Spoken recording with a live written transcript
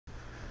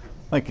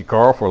Thank you,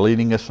 Carl, for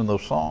leading us in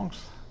those songs.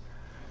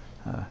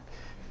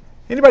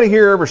 Anybody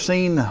here ever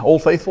seen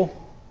Old Faithful?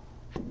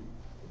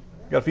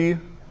 Got a few?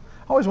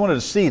 I always wanted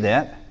to see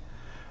that.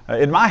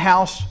 In my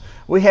house,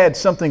 we had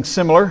something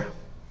similar.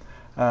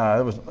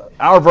 It was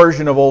our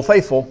version of Old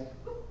Faithful.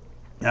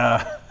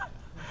 My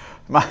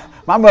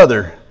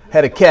mother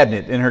had a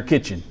cabinet in her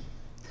kitchen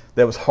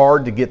that was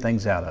hard to get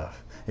things out of.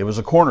 It was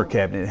a corner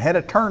cabinet. It had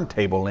a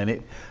turntable in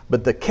it,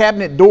 but the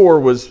cabinet door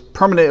was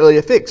permanently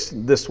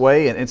affixed this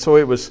way, and so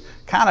it was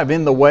kind of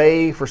in the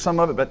way for some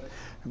of it. But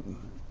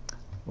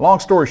long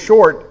story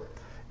short,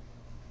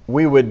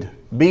 we would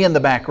be in the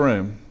back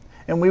room,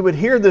 and we would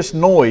hear this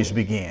noise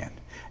begin,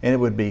 and it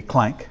would be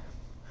clank,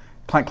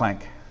 clank,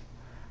 clank,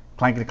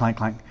 clankety clank,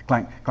 clank,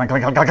 clank, clank,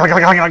 clank, clank, clank,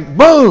 clank, clank, clank,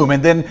 boom!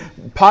 And then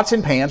pots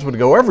and pans would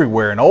go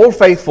everywhere, and Old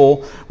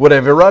Faithful would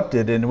have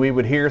erupted, and we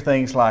would hear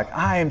things like,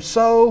 "I am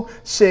so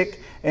sick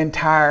and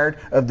tired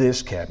of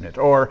this cabinet,"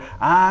 or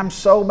 "I'm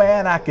so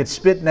mad I could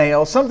spit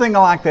nails." Something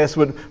like this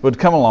would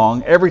come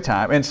along every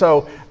time. And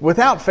so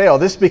without fail,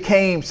 this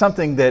became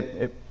something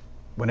that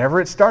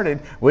whenever it started,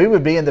 we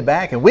would be in the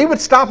back and we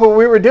would stop what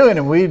we were doing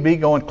and we'd be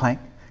going clank,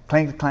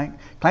 clank, clank,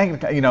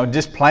 clank,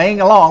 just playing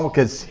along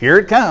because here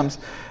it comes.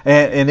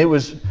 And it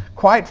was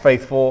quite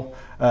faithful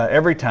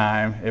every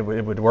time. It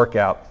would work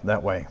out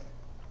that way.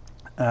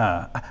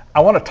 I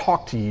want to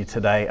talk to you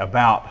today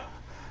about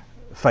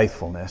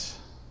faithfulness.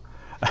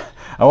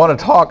 I want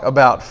to talk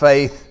about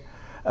faith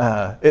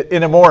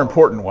in a more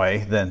important way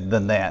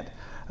than that.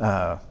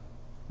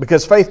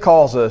 Because faith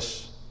calls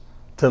us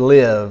to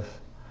live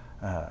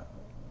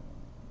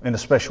in a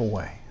special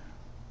way.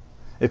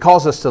 It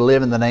calls us to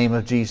live in the name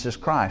of Jesus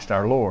Christ,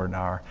 our Lord,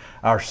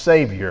 our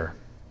Savior,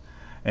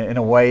 in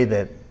a way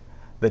that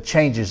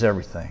changes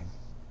everything.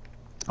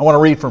 I want to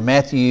read from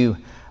Matthew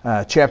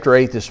chapter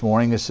 8 this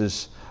morning. This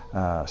is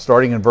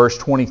starting in verse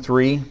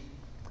 23.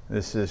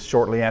 This is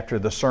shortly after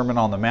the Sermon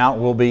on the Mount.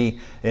 We'll be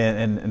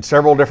in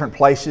several different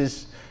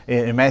places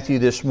in Matthew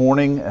this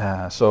morning.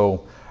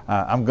 So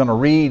I'm going to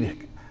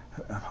read.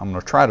 I'm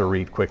going to try to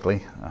read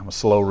quickly. I'm a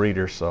slow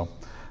reader,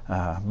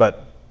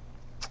 but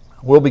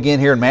we'll begin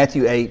here in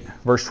Matthew 8,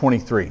 verse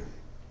 23.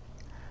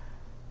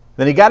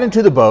 Then he got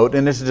into the boat,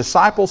 and his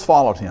disciples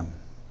followed him.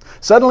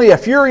 Suddenly a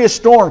furious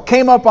storm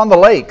came up on the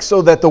lake,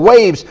 so that the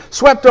waves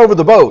swept over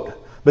the boat.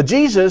 But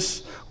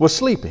Jesus was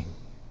sleeping.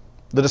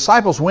 The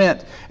disciples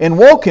went and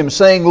woke him,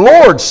 saying,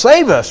 "Lord,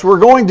 save us, we're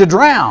going to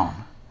drown."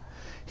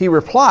 He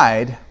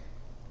replied,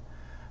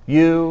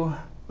 "You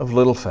of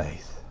little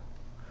faith,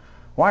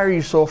 why are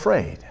you so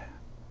afraid?"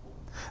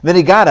 Then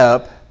he got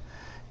up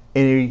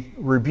and he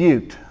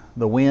rebuked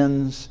the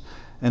winds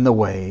and the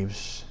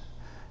waves,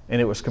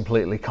 and it was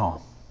completely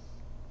calm.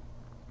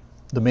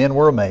 The men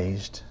were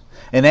amazed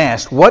and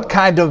asked, "What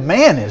kind of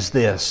man is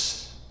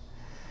this?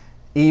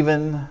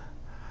 Even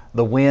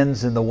the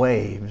winds and the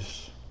waves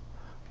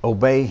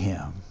obey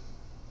him."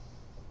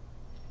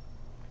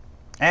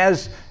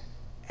 As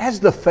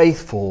the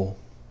faithful,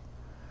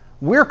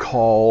 we're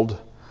called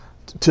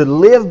to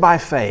live by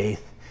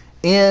faith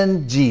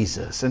in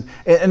Jesus. And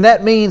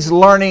that means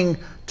learning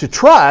to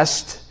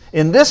trust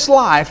in this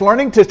life,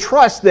 learning to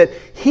trust that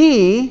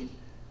He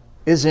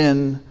is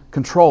in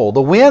control.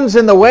 The winds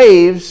and the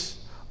waves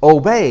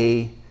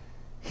obey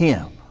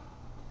Him.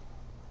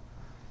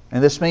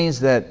 And this means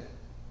that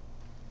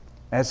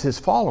as His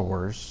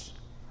followers,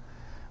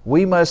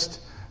 we must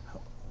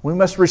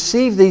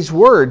receive these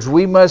words.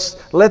 We must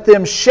let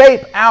them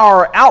shape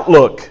our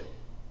outlook.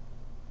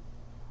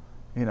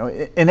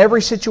 In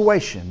every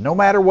situation, no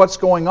matter what's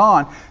going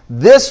on,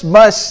 this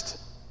must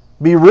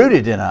be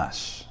rooted in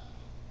us.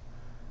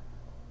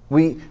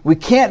 We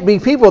can't be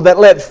people that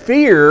let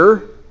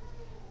fear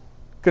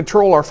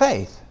control our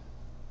faith.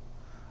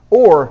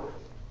 Or,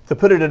 to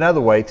put it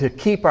another way, to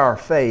keep our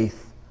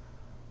faith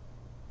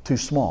too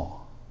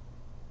small.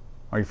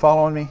 Are you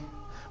following me?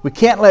 We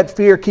can't let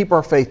fear keep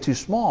our faith too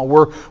small.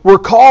 We're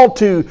called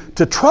to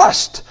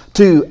trust,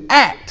 to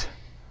act,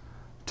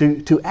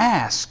 to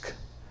ask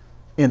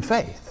in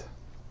faith.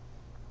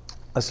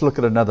 Let's look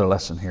at another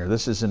lesson here.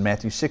 This is in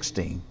Matthew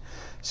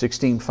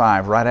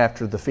 16:5, right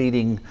after the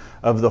feeding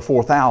of the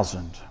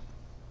 4,000.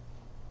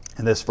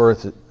 In this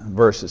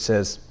verse it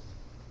says,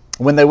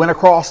 "When they went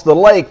across the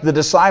lake, the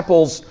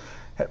disciples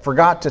had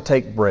forgot to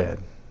take bread.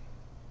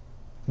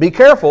 'Be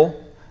careful,'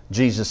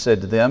 Jesus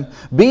said to them,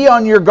 'be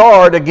on your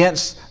guard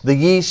against the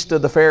yeast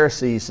of the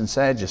Pharisees and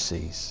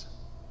Sadducees.'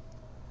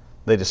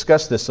 They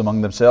discussed this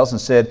among themselves and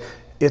said,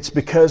 'It's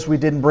because we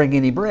didn't bring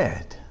any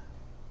bread.'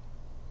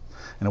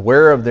 And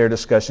aware of their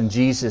discussion,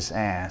 Jesus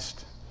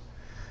asked,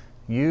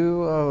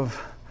 'You of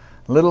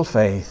little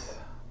faith,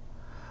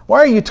 why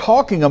are you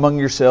talking among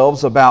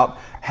yourselves about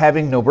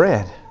having no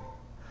bread?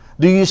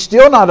 Do you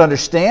still not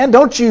understand?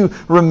 Don't you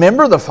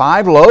remember the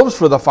 5 loaves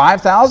for the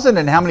 5,000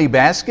 and how many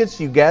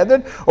baskets you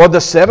gathered? Or the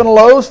 7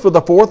 loaves for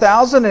the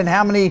 4,000 and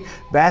how many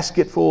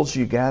basketfuls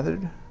you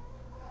gathered?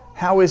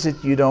 How is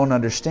it you don't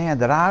understand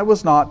that I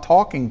was not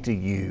talking to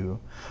you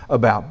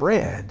about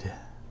bread?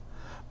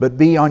 But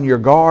be on your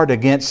guard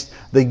against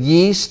the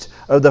yeast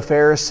of the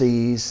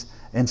Pharisees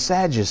and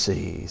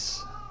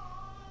Sadducees.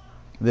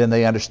 Then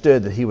they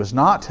understood that he was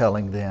not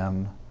telling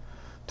them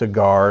to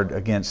guard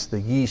against the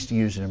yeast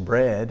used in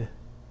bread,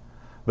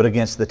 but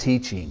against the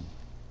teaching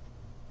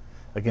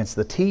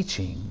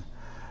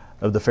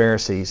of the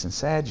Pharisees and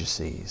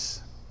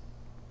Sadducees.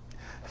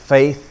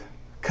 Faith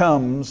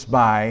comes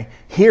by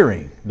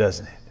hearing,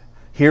 doesn't it?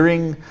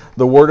 Hearing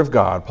the Word of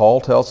God.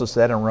 Paul tells us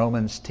that in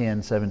Romans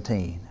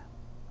 10:17.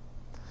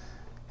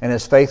 And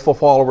as faithful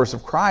followers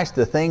of Christ,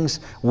 the things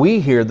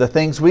we hear, the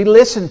things we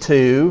listen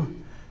to,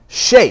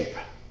 shape.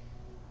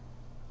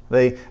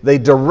 They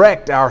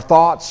direct our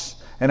thoughts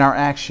and our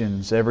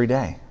actions every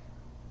day.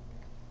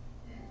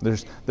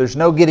 There's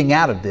no getting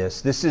out of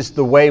this. This is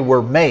the way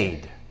we're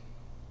made.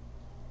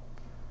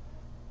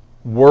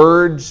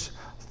 Words,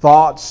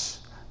 thoughts,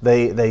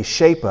 they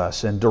shape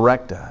us and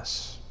direct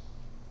us.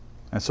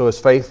 And so as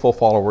faithful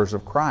followers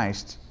of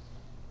Christ,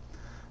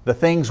 the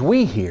things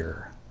we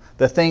hear,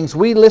 the things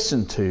we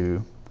listen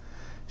to,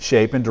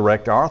 shape and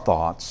direct our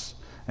thoughts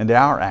and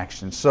our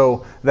actions.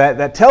 So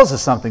that tells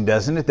us something,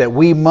 doesn't it? That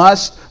we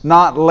must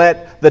not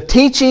let the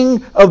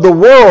teaching of the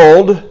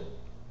world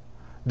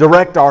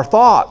direct our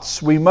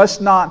thoughts. We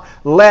must not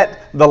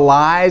let the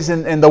lies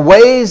and the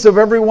ways of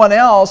everyone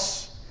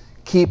else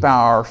keep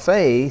our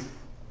faith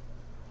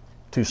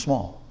too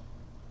small.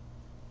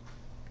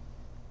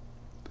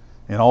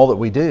 In all that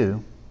we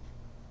do,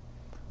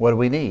 what do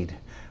we need?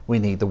 We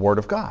need the Word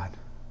of God.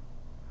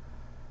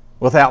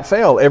 Without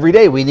fail, every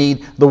day we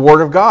need the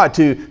Word of God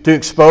to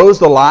expose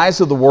the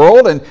lies of the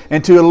world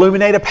and to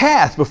illuminate a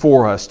path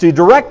before us, to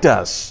direct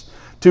us,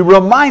 to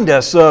remind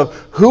us of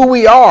who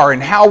we are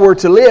and how we're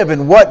to live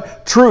and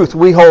what truth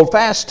we hold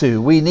fast to.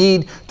 We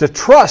need to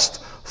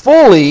trust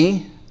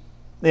fully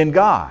in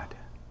God.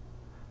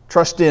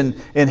 Trust in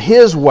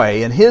His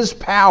way and His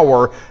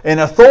power and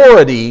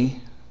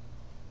authority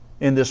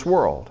in this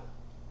world.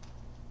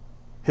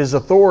 His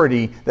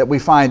authority that we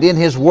find in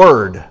His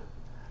Word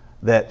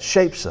that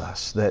shapes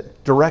us,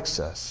 that directs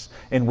us,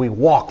 and we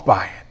walk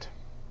by it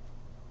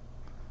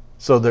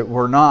so that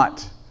we're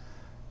not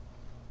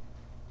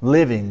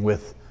living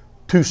with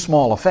too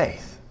small a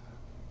faith.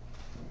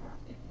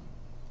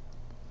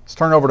 Let's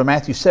turn over to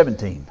Matthew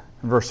 17,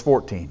 verse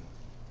 14.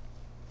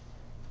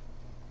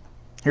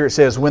 Here it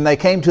says, when they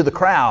came to the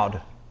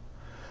crowd,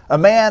 a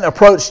man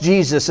approached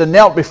Jesus and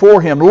knelt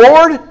before Him.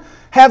 Lord,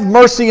 have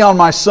mercy on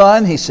my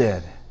son, he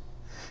said.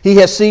 He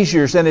has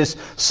seizures and is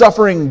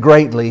suffering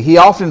greatly. He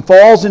often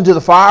falls into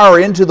the fire or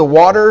into the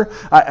water.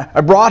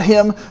 I brought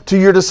him to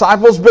your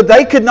disciples, but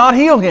they could not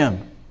heal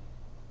him.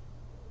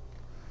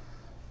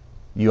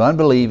 You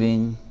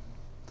unbelieving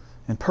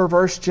and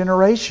perverse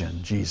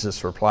generation,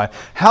 Jesus replied.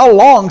 How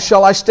long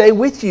shall I stay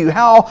with you?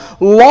 How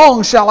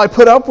long shall I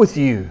put up with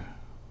you?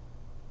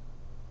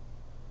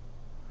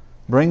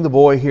 Bring the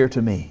boy here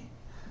to me.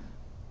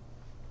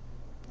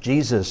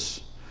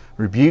 Jesus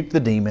rebuked the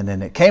demon,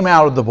 and it came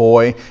out of the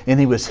boy, and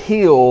he was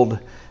healed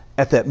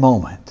at that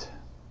moment.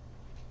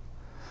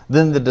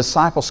 Then the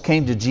disciples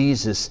came to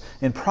Jesus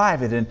in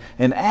private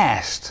and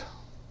asked,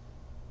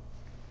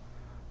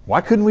 why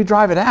couldn't we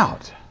drive it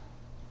out?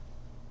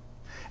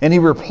 And He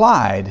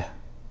replied,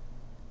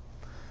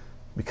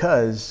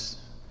 because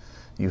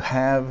you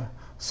have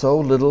so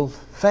little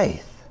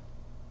faith.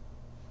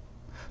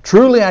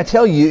 Truly I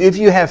tell you, if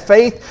you have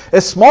faith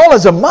as small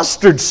as a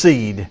mustard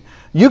seed,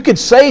 you could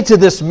say to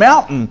this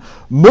mountain,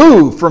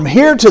 move from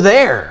here to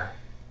there,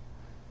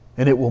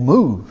 and it will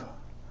move.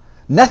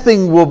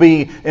 Nothing will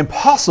be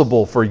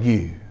impossible for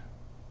you.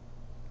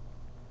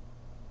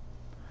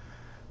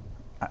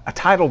 I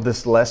titled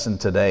this lesson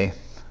today,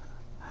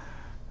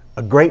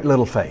 A Great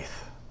Little Faith.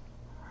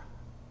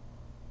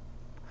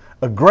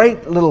 A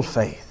great little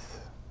faith.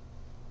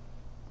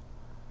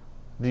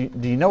 Do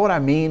you know what I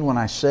mean when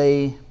I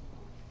say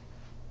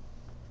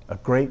a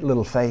great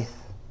little faith?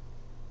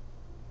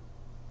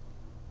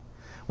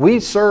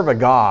 We serve a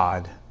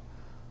God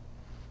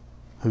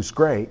who's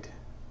great.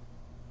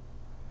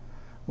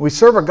 We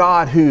serve a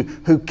God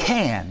who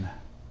can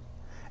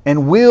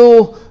and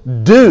will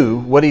do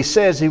what He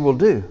says He will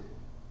do.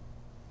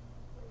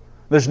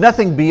 There's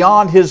nothing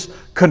beyond His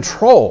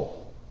control.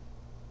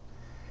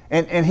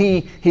 And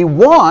He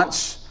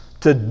wants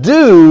to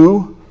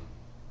do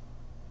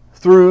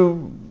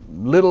through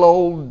little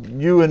old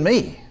you and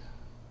me.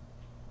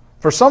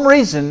 For some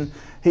reason,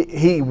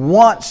 He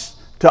wants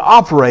to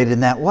operate in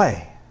that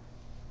way.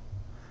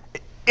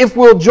 If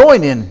we'll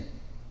join in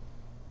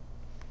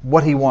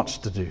what He wants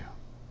to do.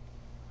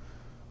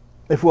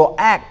 If we'll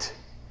act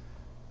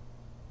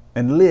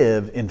and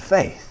live in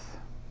faith.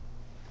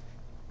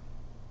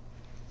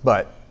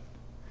 But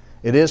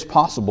it is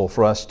possible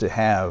for us to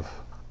have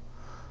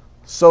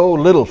so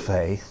little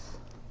faith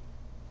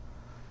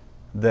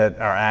that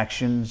our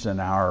actions and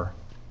our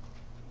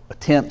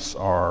attempts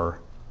are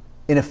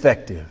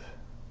ineffective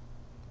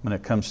when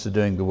it comes to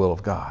doing the will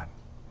of God.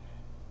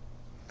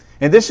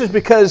 And this is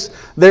because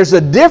there's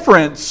a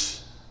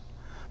difference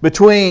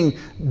between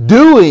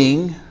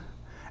doing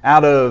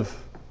out of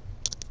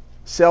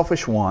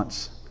selfish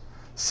wants,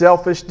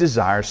 selfish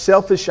desires,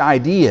 selfish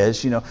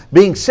ideas,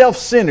 being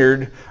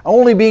self-centered,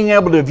 only being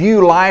able to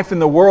view life in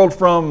the world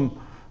from,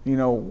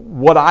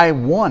 what I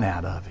want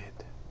out of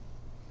it.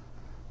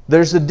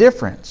 There's a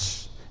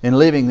difference in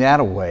living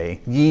that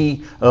way,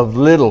 ye of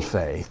little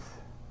faith,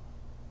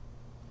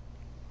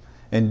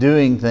 and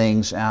doing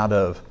things out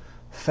of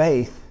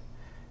faith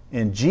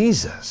in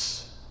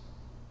Jesus,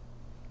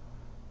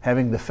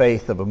 having the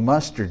faith of a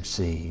mustard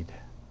seed,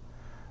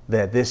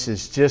 that this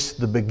is just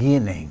the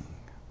beginning.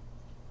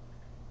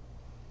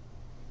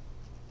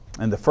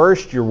 And the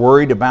first, you're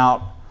worried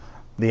about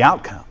the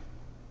outcome,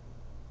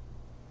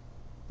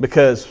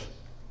 because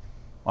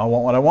I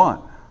want what I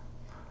want.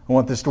 I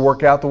want this to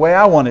work out the way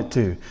I want it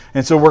to.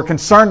 And so we're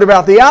concerned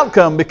about the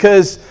outcome,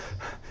 because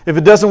if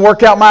it doesn't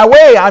work out my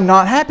way, I'm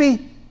not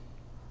happy.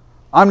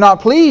 I'm not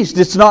pleased.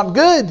 It's not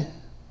good.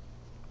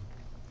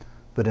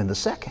 But in the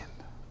second,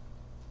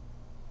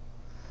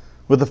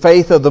 with the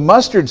faith of the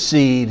mustard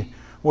seed,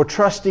 we're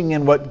trusting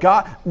in what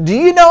God... Do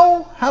you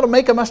know how to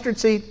make a mustard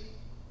seed?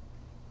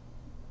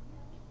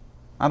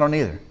 I don't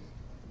either.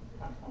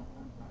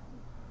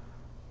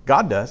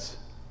 God does.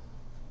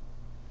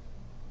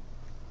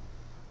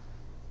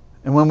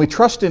 And when we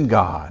trust in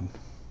God,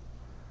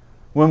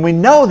 when we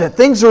know that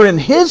things are in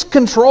His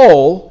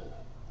control,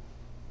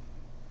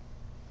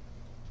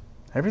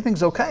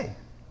 everything's okay.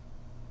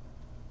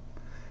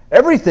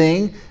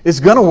 Everything is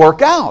going to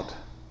work out.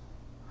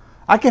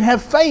 I can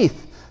have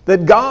faith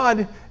that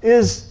God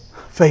is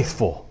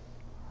faithful.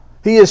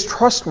 He is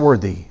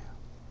trustworthy.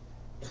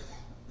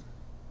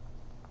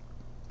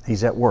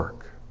 He's at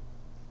work.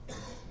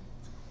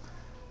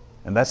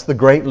 And that's the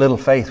great little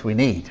faith we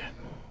need.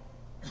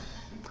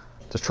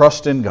 To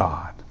trust in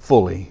God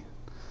fully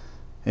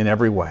in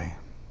every way.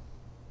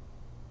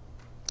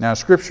 Now in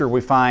Scripture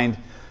we find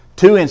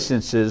two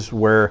instances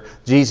where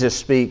Jesus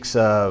speaks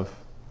of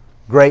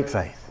great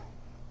faith.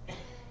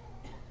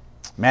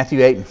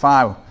 Matthew 8 and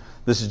 5,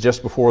 this is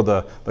just before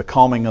the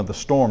calming of the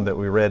storm that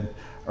we read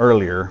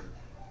earlier.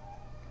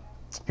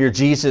 Here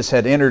Jesus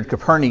had entered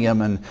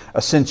Capernaum, and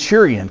a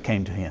centurion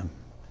came to him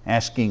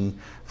asking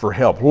for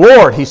help.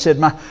 Lord, he said,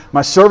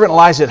 my servant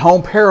lies at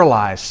home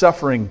paralyzed,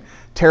 suffering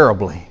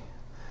terribly.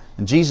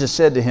 And Jesus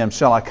said to him,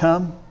 shall I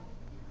come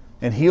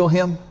and heal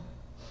him?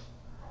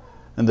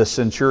 And the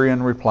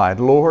centurion replied,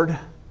 Lord,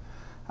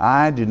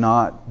 I do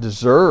not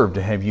deserve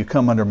to have you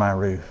come under my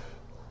roof.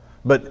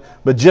 But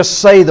just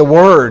say the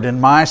word,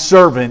 and my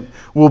servant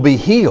will be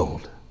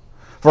healed.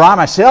 For I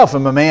myself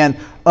am a man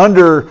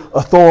under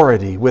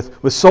authority,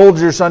 with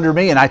soldiers under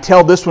me, and I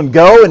tell this one,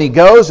 go, and he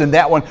goes, and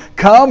that one,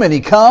 come, and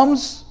he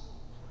comes.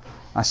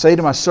 I say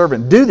to my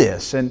servant, do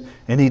this, and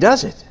he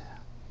does it.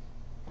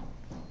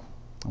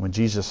 When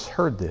Jesus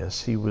heard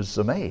this, he was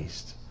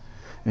amazed.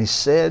 And he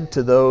said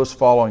to those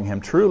following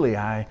him, truly,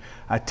 I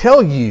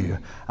tell you,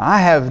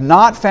 I have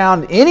not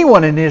found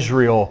anyone in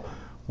Israel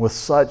with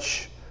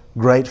such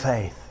great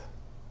faith.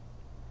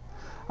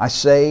 I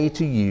say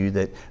to you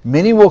that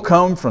many will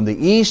come from the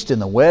east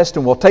and the west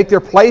and will take their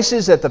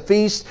places at the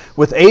feast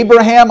with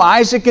Abraham,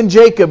 Isaac, and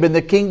Jacob in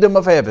the kingdom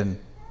of heaven.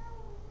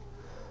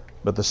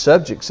 But the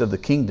subjects of the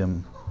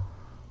kingdom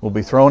will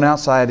be thrown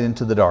outside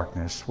into the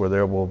darkness, where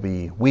there will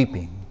be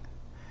weeping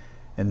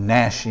and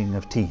gnashing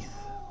of teeth.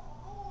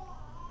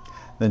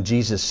 Then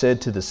Jesus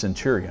said to the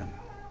centurion,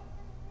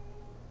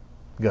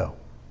 go.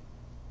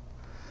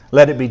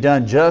 Let it be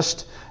done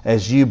just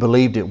as you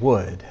believed it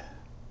would.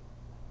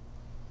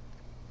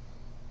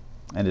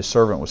 And his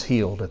servant was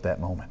healed at that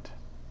moment.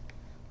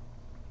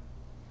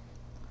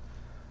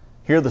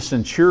 Here the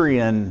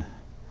centurion,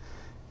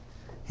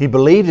 he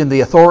believed in the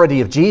authority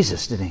of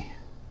Jesus, didn't he?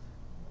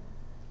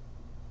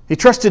 He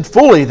trusted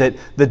fully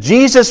that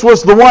Jesus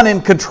was the one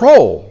in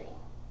control.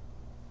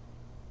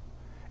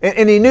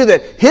 And he knew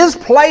that his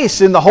place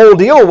in the whole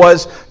deal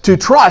was to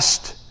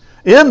trust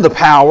in the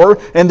power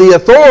and the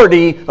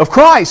authority of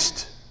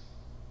Christ.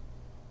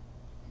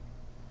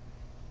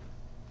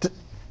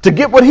 To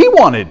get what he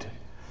wanted.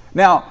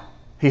 Now,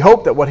 he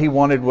hoped that what he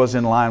wanted was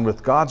in line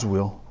with God's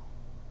will.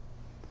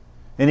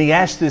 And he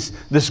asked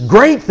this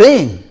great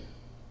thing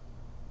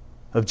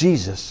of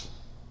Jesus.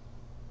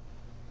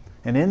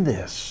 And in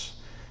this,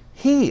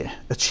 he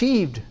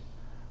achieved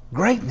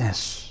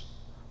greatness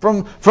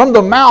from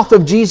the mouth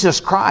of Jesus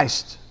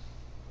Christ.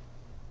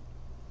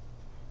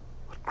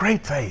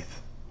 Great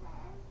faith.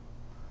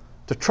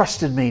 To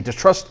trust in me, to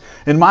trust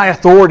in my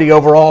authority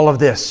over all of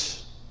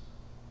this.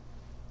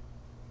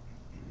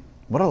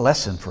 What a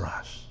lesson for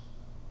us.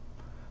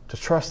 To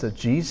trust that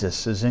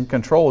Jesus is in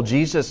control.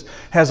 Jesus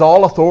has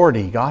all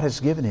authority. God has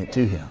given it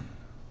to Him.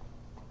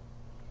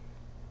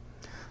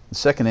 The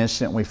second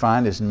incident we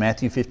find is in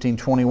Matthew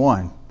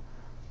 15:21.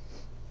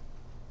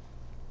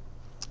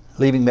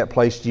 Leaving that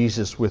place,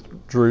 Jesus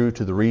withdrew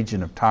to the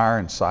region of Tyre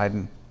and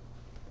Sidon.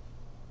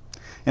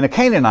 And a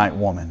Canaanite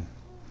woman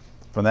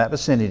from that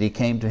vicinity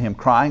came to him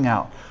crying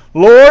out,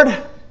 Lord,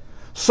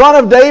 Son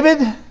of David,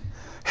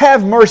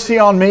 have mercy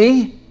on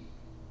me.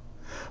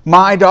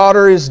 My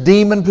daughter is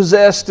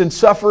demon-possessed and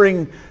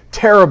suffering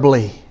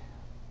terribly.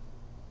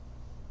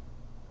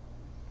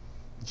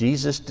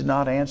 Jesus did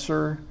not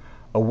answer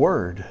a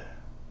word.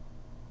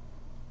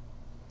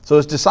 So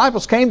his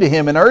disciples came to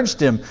him and urged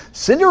him,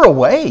 "Send her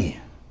away,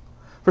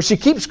 for she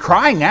keeps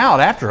crying out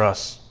after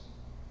us."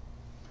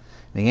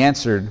 And he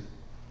answered,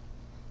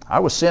 "I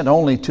was sent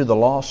only to the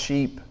lost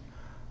sheep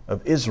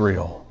of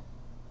Israel."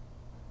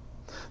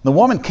 The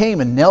woman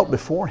came and knelt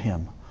before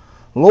him.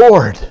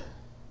 "Lord,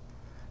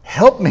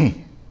 help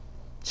me,"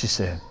 she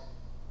said.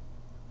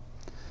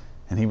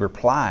 And he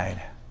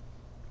replied,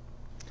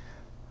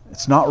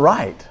 "It's not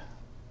right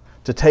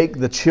to take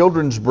the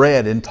children's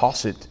bread and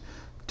toss it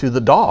to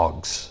the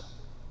dogs."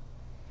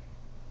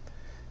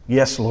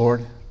 "Yes,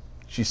 Lord,"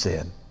 she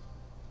said,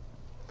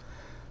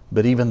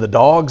 "but even the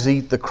dogs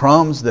eat the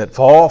crumbs that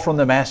fall from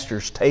the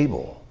master's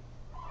table."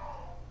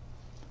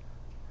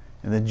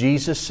 And then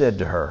Jesus said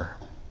to her,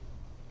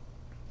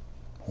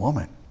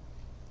 "Woman,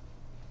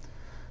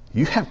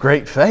 you have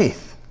great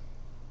faith.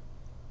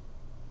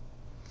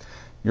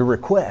 Your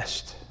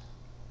request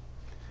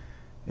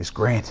is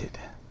granted."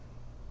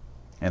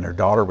 And her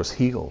daughter was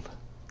healed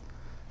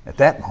at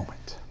that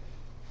moment.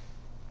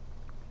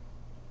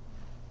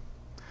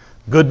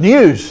 Good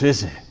news,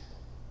 isn't it?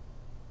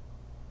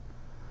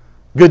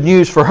 Good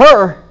news for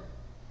her.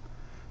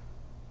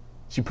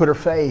 She put her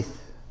faith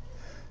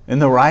in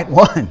the right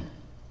one.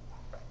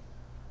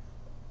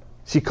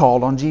 She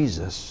called on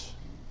Jesus.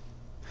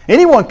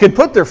 Anyone can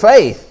put their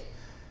faith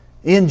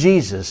in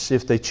Jesus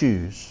if they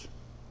choose.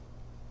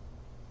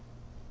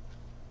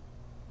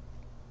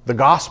 The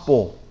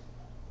gospel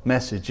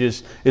message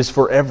is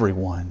for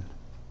everyone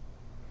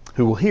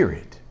who will hear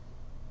it.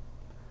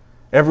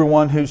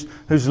 Everyone who's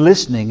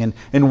listening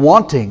and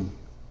wanting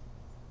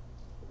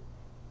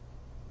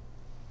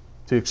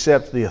to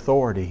accept the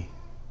authority,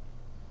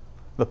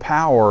 the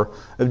power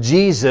of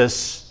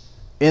Jesus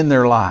in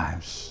their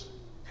lives.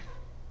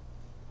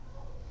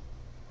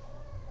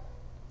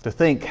 To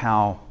think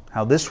how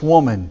this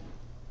woman,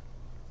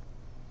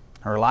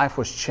 her life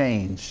was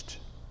changed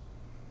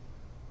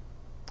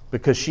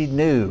because she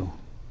knew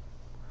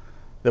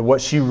that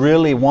what she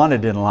really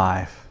wanted in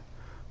life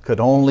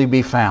could only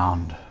be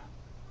found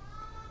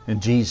in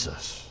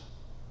Jesus,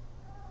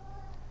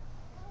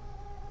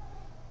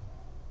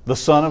 the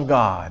Son of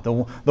God,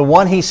 the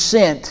one He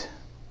sent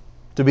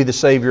to be the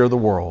Savior of the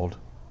world,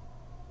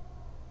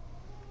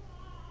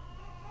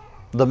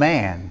 the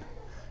man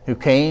who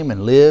came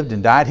and lived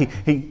and died.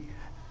 He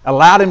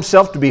allowed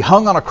Himself to be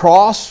hung on a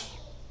cross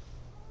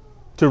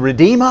to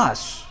redeem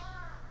us,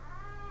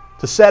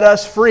 to set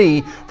us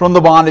free from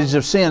the bondage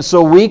of sin,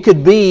 so we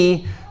could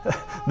be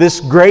this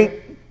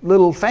great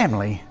little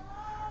family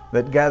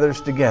that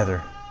gathers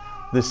together,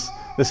 this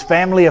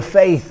family of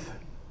faith,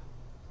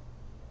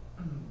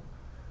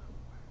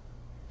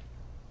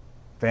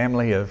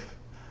 family of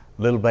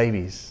little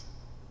babies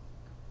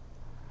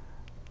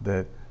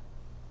that,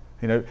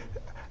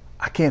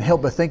 I can't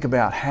help but think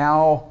about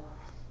how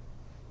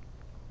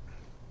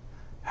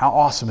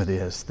awesome it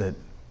is that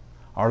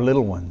our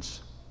little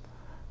ones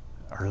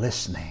are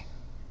listening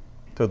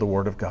to the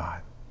Word of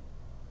God.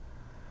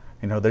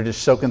 They're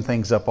just soaking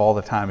things up all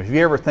the time. If you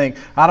ever think,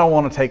 I don't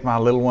want to take my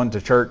little one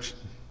to church,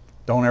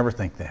 don't ever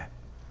think that.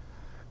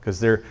 Because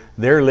they're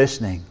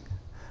listening.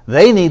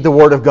 They need the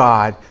Word of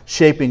God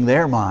shaping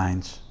their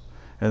minds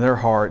and their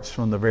hearts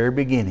from the very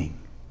beginning.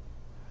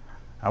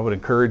 I would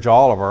encourage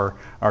all of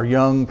our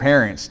young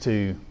parents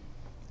to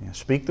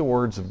speak the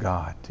words of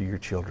God to your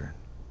children.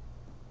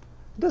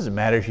 It doesn't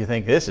matter if you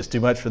think this is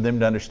too much for them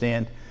to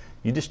understand.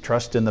 You just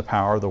trust in the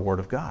power of the Word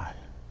of God.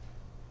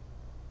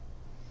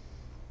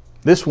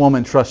 This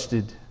woman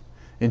trusted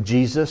in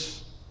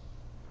Jesus,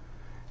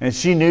 and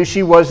she knew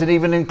she wasn't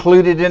even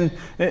included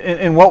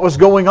in what was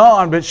going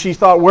on, but she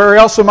thought, where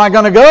else am I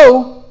going to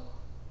go?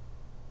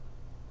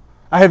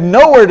 I have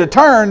nowhere to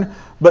turn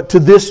but to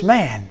this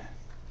man.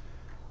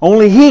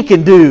 Only He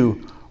can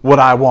do what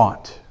I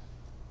want.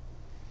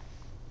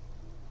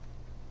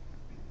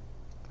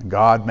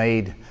 God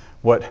made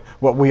what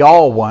we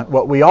all want,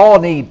 what we all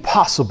need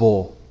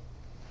possible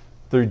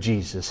through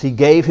Jesus. He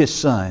gave His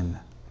Son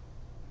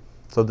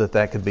so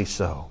that could be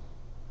so.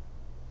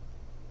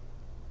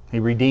 He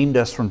redeemed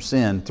us from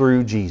sin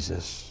through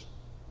Jesus,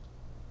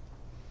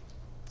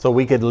 so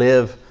we could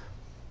live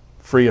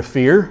free of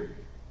fear,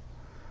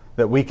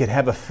 that we could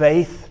have a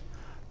faith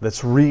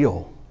that's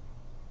real,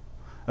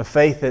 a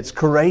faith that's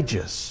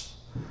courageous,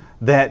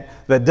 that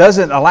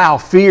doesn't allow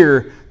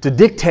fear to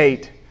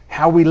dictate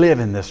how we live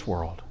in this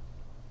world.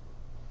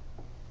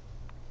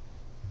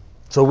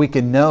 So we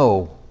can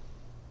know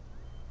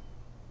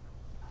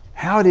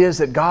how it is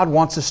that God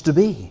wants us to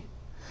be.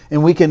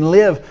 And we can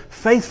live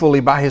faithfully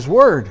by His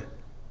Word.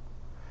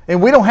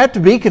 And we don't have to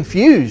be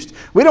confused.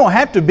 We don't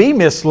have to be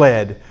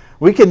misled.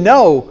 We can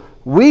know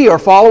we are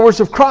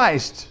followers of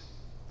Christ.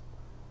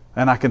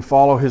 And I can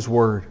follow His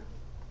Word.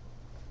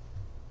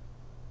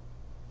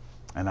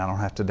 And I don't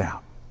have to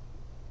doubt.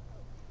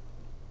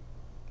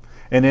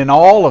 And in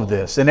all of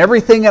this, and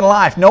everything in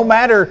life, no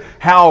matter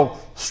how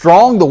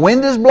strong the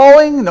wind is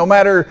blowing, no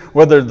matter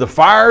whether the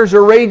fires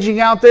are raging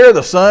out there,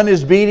 the sun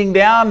is beating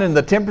down and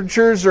the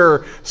temperatures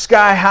are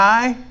sky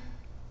high,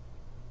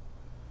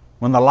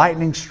 When the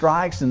lightning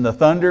strikes and the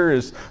thunder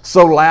is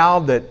so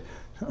loud that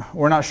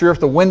we're not sure if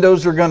the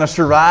windows are going to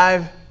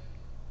survive.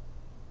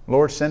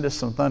 Lord, send us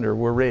some thunder.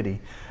 We're ready.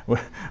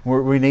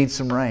 We need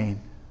some rain.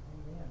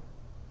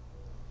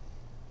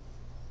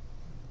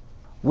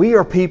 We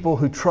are people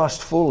who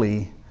trust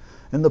fully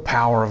in the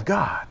power of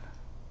God,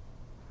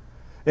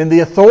 in the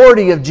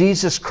authority of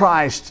Jesus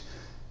Christ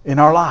in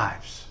our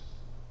lives.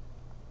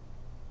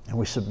 And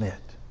we submit.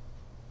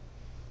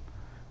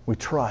 We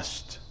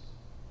trust.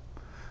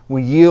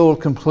 We yield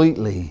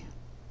completely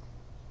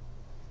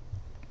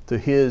to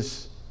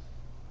His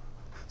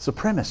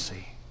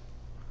supremacy,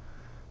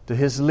 to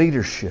His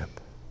leadership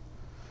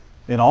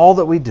in all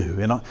that we do,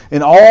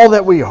 in all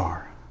that we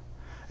are.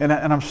 And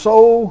I'm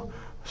so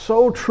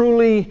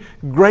truly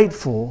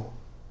grateful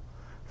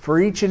for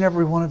each and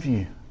every one of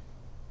you.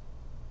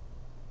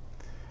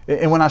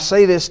 And when I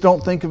say this,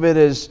 don't think of it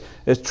as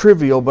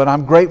trivial, but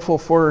I'm grateful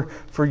for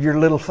your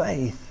little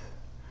faith,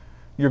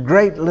 your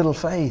great little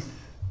faith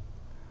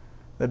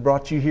that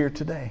brought you here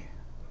today.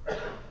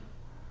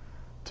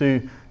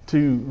 To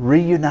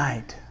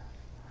reunite,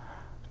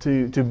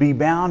 to be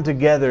bound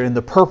together in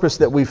the purpose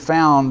that we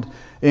found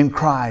in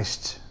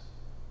Christ,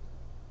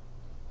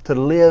 to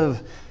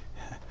live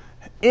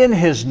in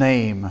His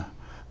name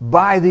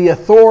by the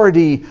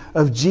authority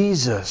of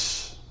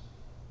Jesus.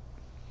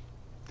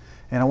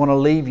 And I want to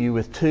leave you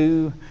with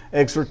 2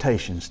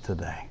 exhortations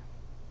today.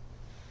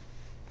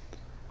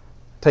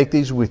 Take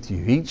these with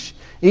you.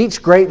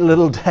 Each great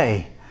little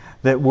day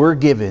that we're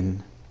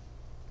given,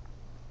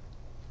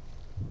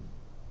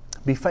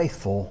 be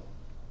faithful.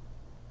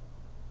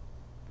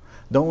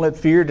 Don't let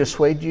fear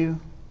dissuade you.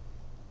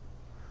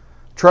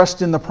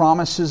 Trust in the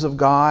promises of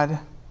God.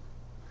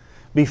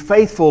 Be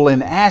faithful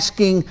in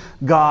asking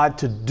God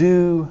to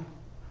do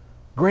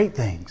great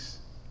things.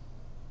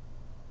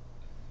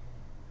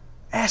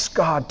 Ask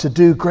God to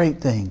do great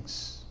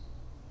things.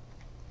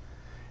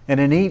 And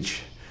in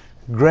each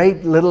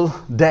great little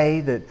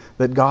day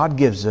that God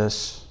gives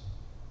us,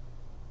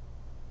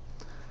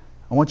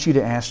 I want you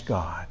to ask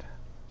God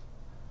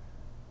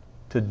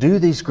to do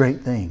these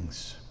great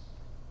things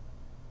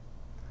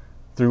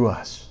through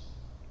us,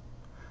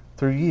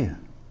 through you,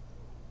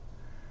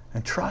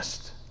 and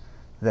trust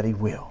that He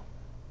will.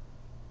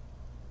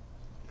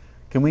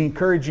 Can we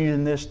encourage you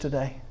in this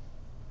today?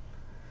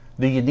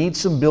 Do you need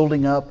some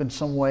building up in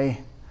some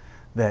way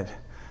that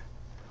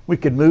we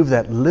could move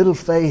that little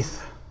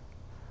faith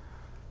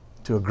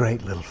to a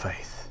great little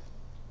faith?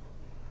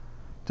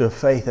 To a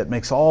faith that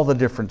makes all the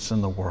difference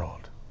in the world.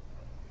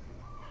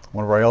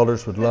 One of our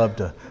elders would love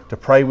to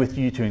pray with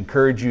you, to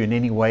encourage you in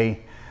any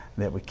way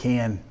that we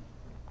can.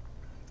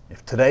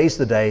 If today's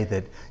the day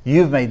that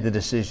you've made the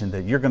decision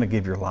that you're going to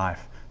give your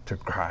life to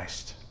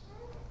Christ,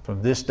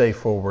 from this day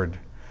forward,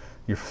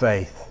 your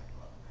faith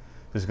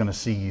is going to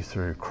see you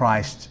through.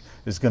 Christ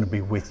is going to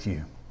be with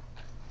you.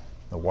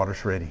 The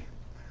water's ready.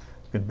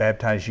 We can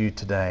baptize you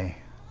today,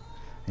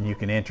 and you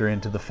can enter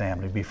into the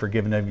family, be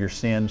forgiven of your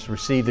sins,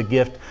 receive the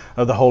gift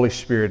of the Holy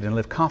Spirit, and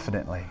live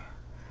confidently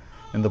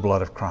in the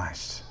blood of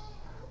Christ,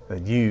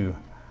 that you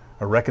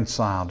are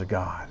reconciled to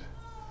God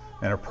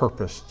and are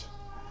purposed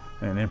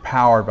and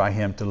empowered by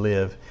Him to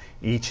live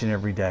each and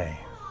every day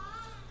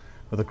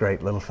with a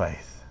great little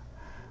faith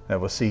that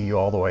will see you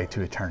all the way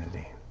to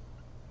eternity.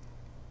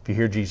 If you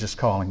hear Jesus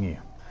calling you,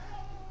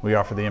 we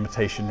offer the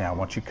invitation now.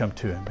 Once you come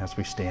to Him as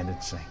we stand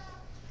and sing.